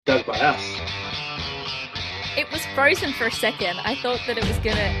Dug by us. It was frozen for a second. I thought that it was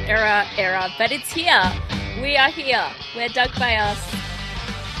gonna error, but it's here. We are here. We're dug by us,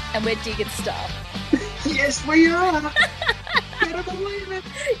 and we're digging stuff. Yes, we are. Better believe it.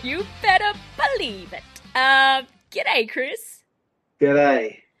 You better believe it. G'day, Chris.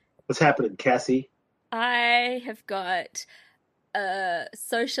 G'day. What's happening, Cassie? I have got a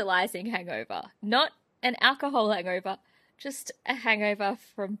socializing hangover, not an alcohol hangover, just a hangover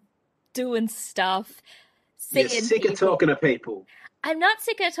from doing stuff, You're seeing sick of people. talking to people. I'm not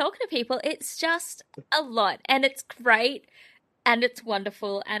sick of talking to people. It's just a lot, and it's great, and it's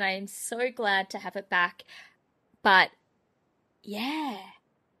wonderful, and I am so glad to have it back. But yeah,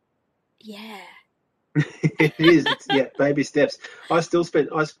 yeah. It is. It's, yeah, baby steps. I spent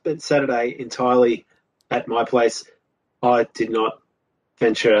Saturday entirely at my place. I did not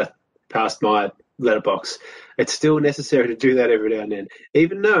venture past my letterbox. It's still necessary to do that every now and then,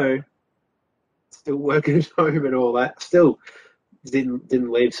 even though still working at home and all that. Still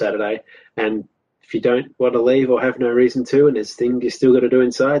didn't leave Saturday. And if you don't want to leave or have no reason to, and there's things you still got to do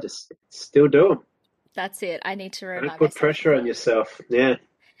inside, just still do them. That's it. I need to Don't remind put myself of pressure on that. yourself. Yeah.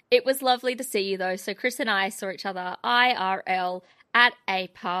 It was lovely to see you though. So Chris and I saw each other IRL at a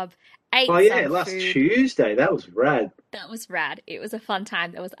pub, Oh ate yeah, some last food. Tuesday. That was rad. That was rad. It was a fun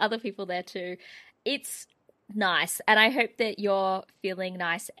time. There was other people there too. It's nice, and I hope that you're feeling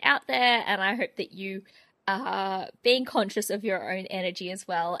nice out there, and I hope that you are being conscious of your own energy as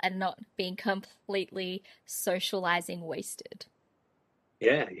well, and not being completely socializing wasted.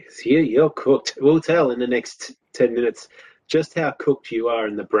 Yeah, you're cooked. We'll tell in the next 10 minutes just how cooked you are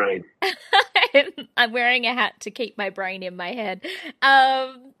in the brain. I'm wearing a hat to keep my brain in my head.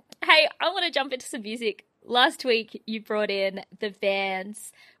 Hey, I want to jump into some music. Last week, you brought in The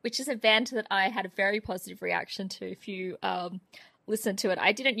Vans, which is a band that I had a very positive reaction to if you listen to it.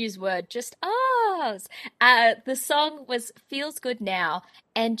 I didn't use word, just ahs. The song was Feels Good Now,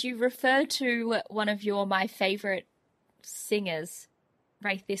 and you refer to one of my favorite singers,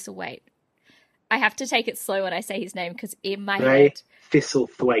 Ray Thistlethwaite. I have to take it slow when I say his name because in my Ray head,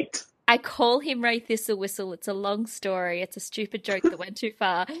 Thistlethwaite. I call him Ray Thistle Whistle. It's a long story. It's a stupid joke that went too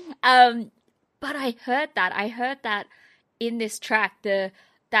far. But I heard that. I heard that in this track,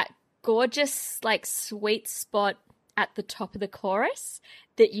 that gorgeous, like, sweet spot at the top of the chorus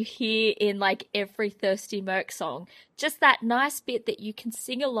that you hear in like every Thirsty Merc song. Just that nice bit that you can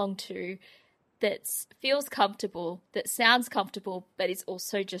sing along to that feels comfortable, that sounds comfortable, but is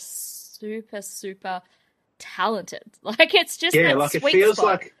also just super, super talented. Like it's just Yeah, that like it sweet feels spot.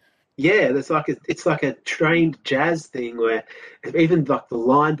 like, yeah, it's like a trained jazz thing where even like the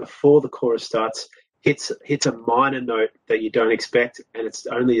line before the chorus starts hits a minor note that you don't expect, and it's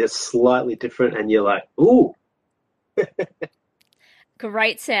only a slightly different, and you're like, ooh,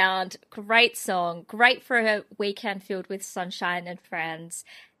 Great sound, great song, great for a weekend filled with sunshine and friends.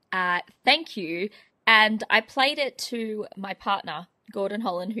 Thank you. And I played it to my partner, Gordon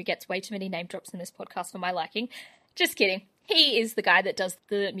Holland, who gets way too many name drops in this podcast for my liking. Just kidding. He is the guy that does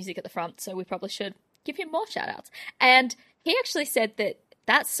the music at the front, so we probably should give him more shout outs. And he actually said that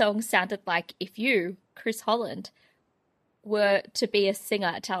that song sounded like if you, Chris Holland, were to be a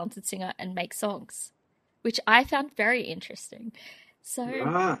singer, a talented singer, and make songs, which I found very interesting. So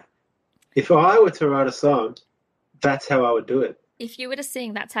right. If I were to write a song, that's how I would do it. if you were to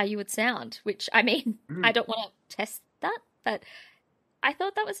sing, that's how you would sound, which I mean, I Mm. don't want to test that, but I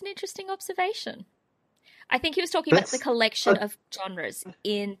thought that was an interesting observation. I think he was talking about the That's collection uh, of genres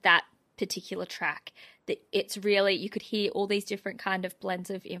in that particular track. That it's really, you could hear all these different kind of blends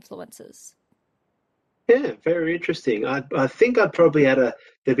of influences. yeah, very interesting. I think I'd probably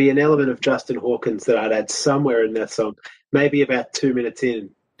there'd be an element of Justin Hawkins that I'd add somewhere in that song, maybe about 2 minutes in,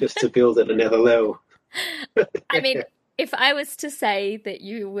 just to build it another level. I mean, if I was to say that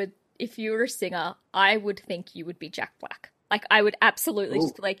you would, if you were a singer, I would think you would be Jack Black. Like, I would absolutely Ooh.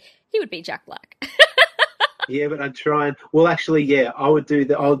 just be like, he would be Jack Black. Yeah, but I'd try and well, actually, yeah, I would do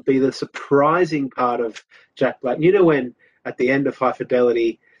the. I would be the surprising part of Jack Black. You know when at the end of High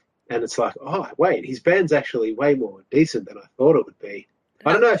Fidelity, and it's like, oh wait, his band's actually way more decent than I thought it would be.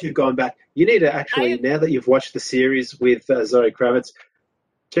 I don't That know if you've gone back. You need to actually, I now that you've watched the series with Zoe Kravitz,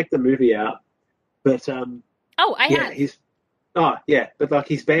 check the movie out. But Oh, I yeah, have. but like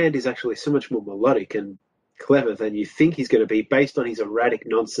his band is actually so much more melodic and clever than you think he's going to be based on his erratic,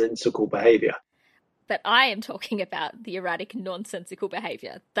 nonsensical behavior. But I am talking about the erratic, nonsensical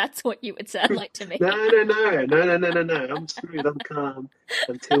behavior. That's what you would sound like to No, me. no, no, no, no, no, no, no. I'm smooth, I'm calm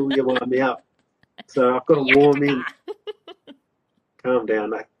until you wind me up. So I've got to Yaka warm taka. in, calm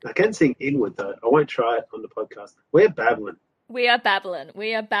down. I can sing inward though. I won't try it on the podcast. We're babbling. We are Babylon.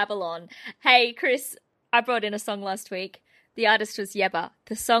 We are Babylon. Hey, Chris, I brought in a song last week. The artist was Yebba.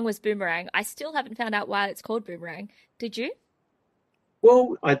 The song was Boomerang. I still haven't found out why it's called Boomerang. Did you?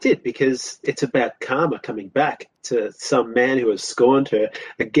 Well, I did because it's about karma coming back to some man who has scorned her.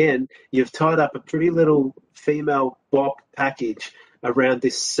 Again, you've tied up a pretty little female bop package around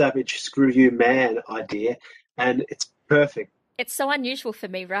this savage screw you man idea, and it's perfect. It's so unusual for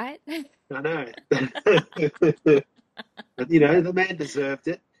me, right? I know. But, the man deserved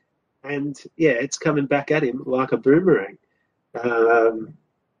it, and yeah, it's coming back at him like a boomerang. Um,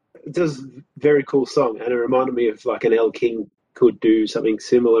 it was a very cool song, and it reminded me of like an Elle King could do something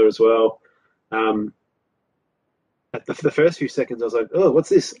similar as well. Um, at the first few seconds, I was like, "Oh, what's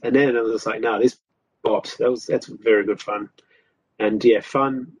this?" And then I was like, "No, this bops." That's very good fun, and yeah,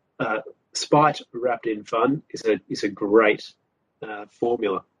 fun. Spite wrapped in fun is a great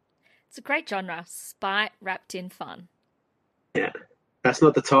formula. It's a great genre. Spite wrapped in fun. Yeah, that's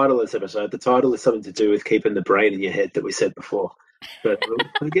not the title of this episode. The title is something to do with keeping the brain in your head that we said before. But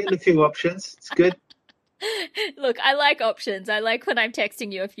we're getting a few options. It's good. Look, I like options. I like when I'm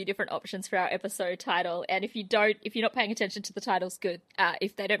texting you a few different options for our episode title. And if you're not paying attention to the titles, good.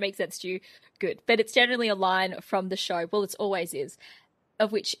 If they don't make sense to you, good. But it's generally a line from the show. Well, it always is,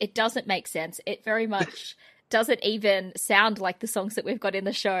 of which it doesn't make sense. It very much doesn't even sound like the songs that we've got in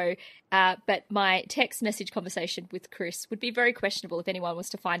the show. But my text message conversation with Chris would be very questionable if anyone was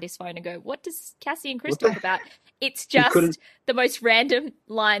to find his phone and go, what does Cassie and Chris talk about? It's just the most random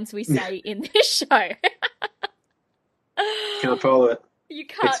lines we say in this show. Can't follow it. You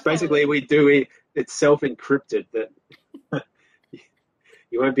can't. It's basically it's self-encrypted that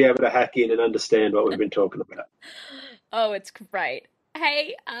you won't be able to hack in and understand what we've been talking about. Oh, it's great.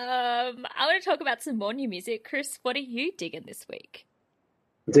 Hey, I want to talk about some more new music. Chris, what are you digging this week?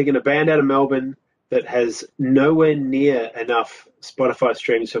 I'm digging a band out of Melbourne that has nowhere near enough Spotify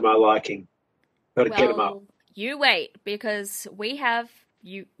streams for my liking. Got to get them up. You wait, because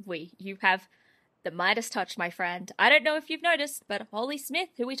you have the Midas touch, my friend. I don't know if you've noticed, but Holly Smith,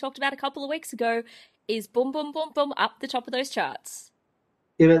 who we talked about a couple of weeks ago, is boom, boom, boom, boom up the top of those charts.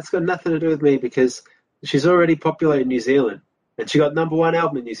 Yeah, but it's got nothing to do with me because she's already popular in New Zealand. And she got #1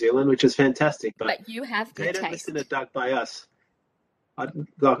 album in New Zealand, which is fantastic. But you have good taste. They don't listen to Doug by Us. I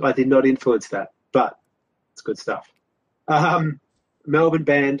did not influence that, but it's good stuff. Melbourne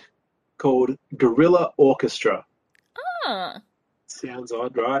band called Gorilla Orchestra. Ah. Sounds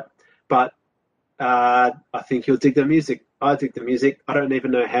odd, right? But I think you'll dig the music. I dig the music. I don't even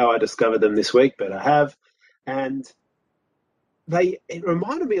know how I discovered them this week, but I have. And it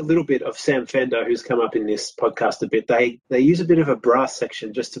reminded me a little bit of Sam Fender, who's come up in this podcast a bit. They use a bit of a brass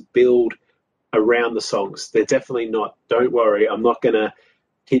section just to build around the songs. They're definitely not, don't worry, I'm not going to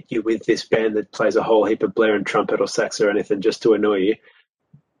hit you with this band that plays a whole heap of blaring trumpet or sax or anything just to annoy you.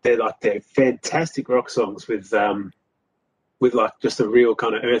 They're fantastic rock songs with like just a real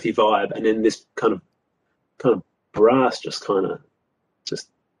kind of earthy vibe, and then this kind of brass just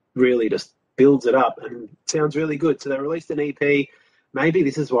really just builds it up and sounds really good. So they released an EP. Maybe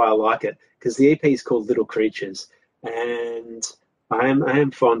this is why I like it, because the EP is called Little Creatures, and I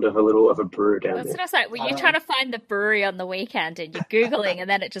am fond of a brew down there. That's what I was like. Were you trying to find the brewery on the weekend and you're Googling and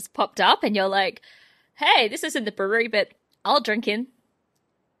then it just popped up and you're like, hey, this isn't the brewery, but I'll drink in.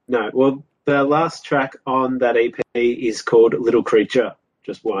 No, well, the last track on that EP is called Little Creature,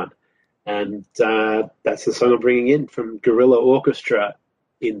 just one. And that's the song I'm bringing in from Gorilla Orchestra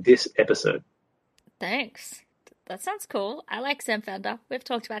in this episode. Thanks. That sounds cool. I like Sam Fender. We've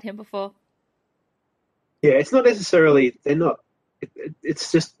talked about him before. Yeah, it's not necessarily, they're not,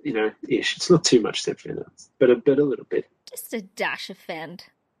 it's just, ish. It's not too much Sam Fender, but a little bit. Just a dash of Fend.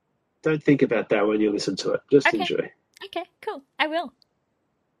 Don't think about that when you listen to it. Just enjoy. Okay, cool. I will.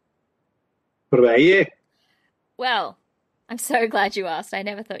 What about you? Well, I'm so glad you asked. I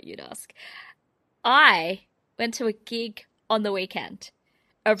never thought you'd ask. I went to a gig on the weekend.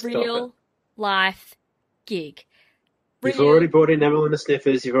 A real life gig. You've already brought in Amyl and the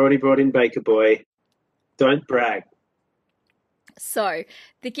Sniffers. You've already brought in Baker Boy. Don't brag. So,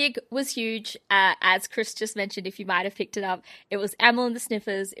 the gig was huge. As Chris just mentioned, if you might have picked it up, it was Amyl and the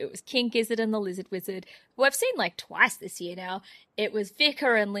Sniffers. It was King Gizzard and the Lizard Wizard, who I've seen like twice this year now. It was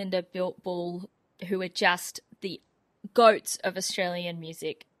Vicar and Linda Bull, who are just the goats of Australian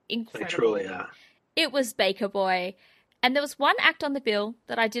music. Incredible. They truly are. It was Baker Boy. And there was one act on the bill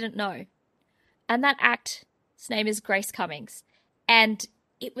that I didn't know. And that act's name is Grace Cummings. And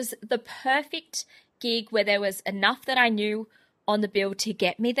it was the perfect gig where there was enough that I knew on the bill to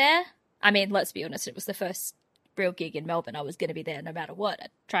get me there. I mean, let's be honest, it was the first real gig in Melbourne. I was going to be there no matter what. I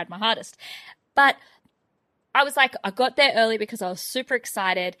tried my hardest. But I was like, I got there early because I was super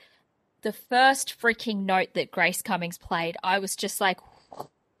excited. The first freaking note that Grace Cummings played, I was just like,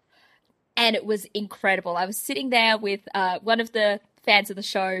 and it was incredible. I was sitting there with one of the fans of the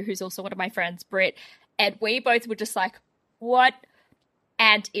show, who's also one of my friends, Britt, and we both were just like, what?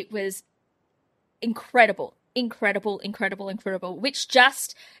 And it was incredible, incredible, incredible, incredible, which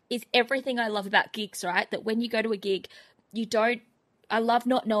just is everything I love about gigs, right? That when you go to a gig, I love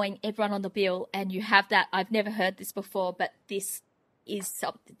not knowing everyone on the bill, and you have that, I've never heard this before, but this is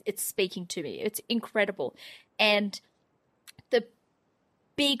something, it's speaking to me. It's incredible. And the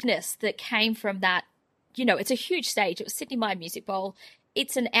bigness that came from that, it's a huge stage. It was Sydney Myer Music Bowl.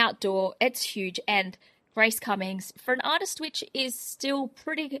 It's an outdoor, it's huge. And Grace Cummings, for an artist which is still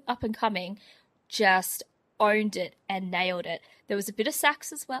pretty up and coming, just owned it and nailed it. There was a bit of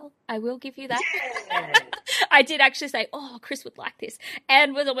sax as well. I will give you that. Yeah. I did actually say, oh, Chris would like this,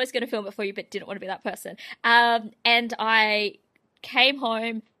 and was almost going to film it for you, but didn't want to be that person. And I came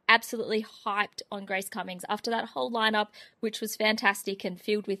home absolutely hyped on Grace Cummings. After that whole lineup, which was fantastic and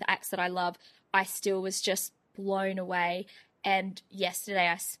filled with acts that I love, I still was just blown away. And yesterday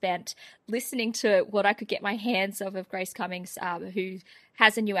I spent listening to what I could get my hands of Grace Cummings, who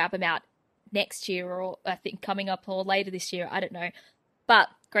has a new album out next year, or I think coming up, or later this year, I don't know. But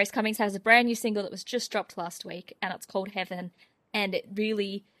Grace Cummings has a brand new single that was just dropped last week, and it's called Heaven, and it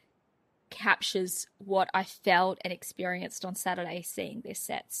really captures what I felt and experienced on Saturday seeing this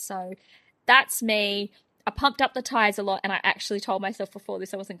set. So that's me. I pumped up the tires a lot, and I actually told myself before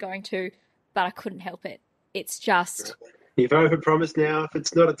this I wasn't going to, but I couldn't help it. It's just... You've overpromised now. If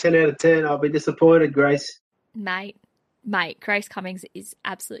it's not a 10 out of 10, I'll be disappointed, Grace. Mate, Grace Cummings is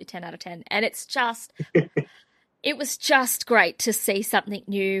absolutely 10 out of 10. And it's just, it was just great to see something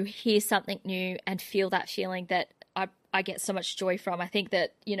new, hear something new, and feel that feeling that I get so much joy from. I think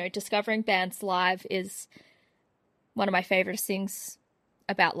that, discovering bands live is one of my favorite things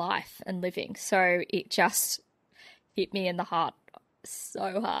about life and living. So it just hit me in the heart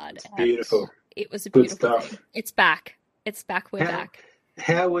so hard. It's beautiful. It was a beautiful thing. It's back. It's back. We're back.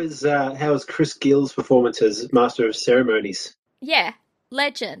 How was Chris Gill's performance as Master of Ceremonies? Yeah,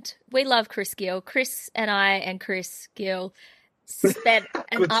 legend. We love Chris Gill. Chris and Chris Gill spent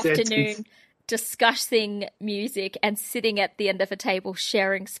an afternoon discussing music and sitting at the end of a table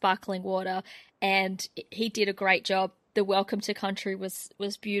sharing sparkling water, and he did a great job. The Welcome to Country was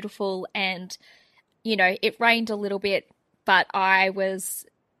beautiful, and it rained a little bit, but I was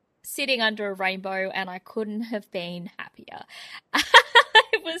sitting under a rainbow and I couldn't have been happier.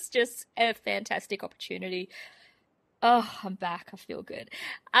 It was just a fantastic opportunity. Oh, I'm back. I feel good.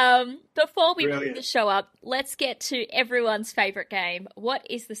 Before we move the show up, let's get to everyone's favourite game. What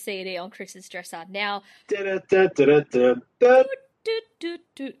is the CD on Chris's dresser? Now... Oh,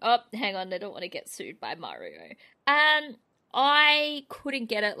 hang on. I don't want to get sued by Mario. I couldn't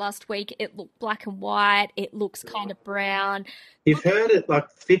get it last week. It looked black and white. It looks kind of brown. You've heard it like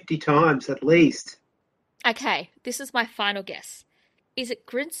 50 times at least. Okay, this is my final guess. Is it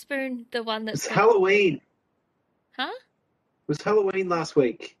Grinspoon, the one that's... It's Halloween. Huh? It was Halloween last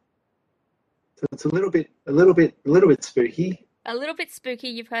week. So it's a little bit spooky. A little bit spooky.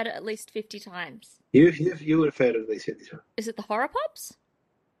 You've heard it at least 50 times. You would have heard it at least 50 times. Is it the Horror Pops?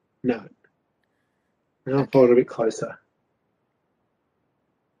 No. I'll pull it a bit closer.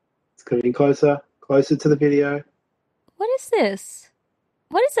 It's coming closer to the video. What is this?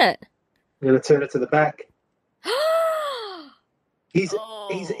 What is it? I'm going to turn it to the back. He's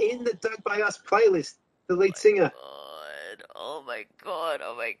in the Dug By Us playlist, the lead singer. Oh my god.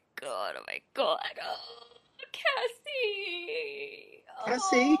 Oh, Cassie.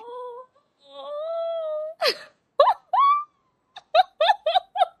 Cassie? Oh.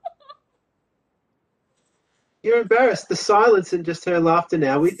 You're embarrassed. The silence and just her laughter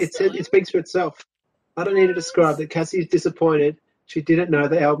now, it speaks for itself. I don't need to describe that. Cassie is disappointed. She didn't know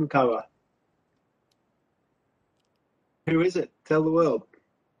the album cover. Who is it? Tell the world.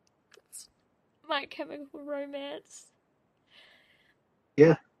 It's My Chemical Romance.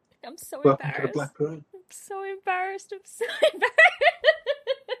 Yeah. I'm so Welcome embarrassed. to the Black Parade. I'm so embarrassed.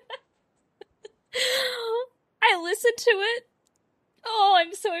 I listened to it. Oh,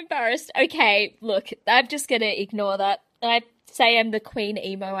 I'm so embarrassed. Okay, look, I'm just going to ignore that. I say I'm the queen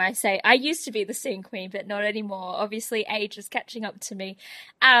emo. I used to be the scene queen, but not anymore. Obviously, age is catching up to me.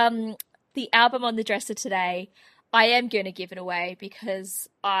 The album on the dresser today, I am going to give it away because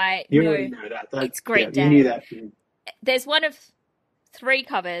You already know that. It's Great Day. You knew that. There's one of 3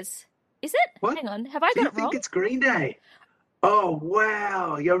 covers. Is it? What? Hang on. Have I got it wrong? I think it's Green Day. Oh,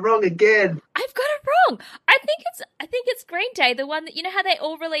 wow. You're wrong again. I've got it wrong. I I think it's Green Day, the one that you know how they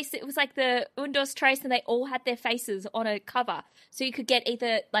all released it was like the Undos Trace and they all had their faces on a cover. So you could get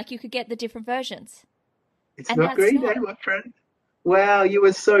you could get the different versions. It's And not that's Green not. Day, my friend. Wow, you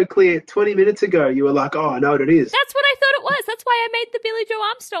were so clear. 20 minutes ago, you were like, oh, I know what it is. That's what I thought it was. That's why I made the Billy Joe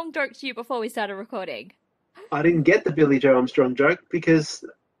Armstrong joke to you before we started recording. I didn't get the Billy Joe Armstrong joke because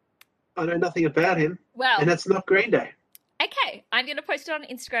I know nothing about him, Well, and that's not Green Day. okay, I'm going to post it on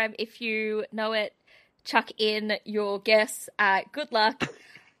Instagram. If you know it, chuck in your guess. Good luck.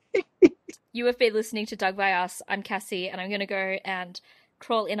 You have been listening to Doug by Us. I'm Cassie, and I'm going to go and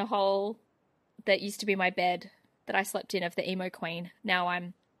crawl in a hole that used to be my bed that I slept in of the emo queen. Now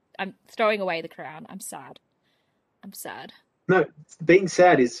I'm throwing away the crown. I'm sad. I'm sad. No, being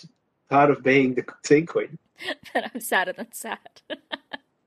sad is part of being the scene queen. But I'm sadder than sad.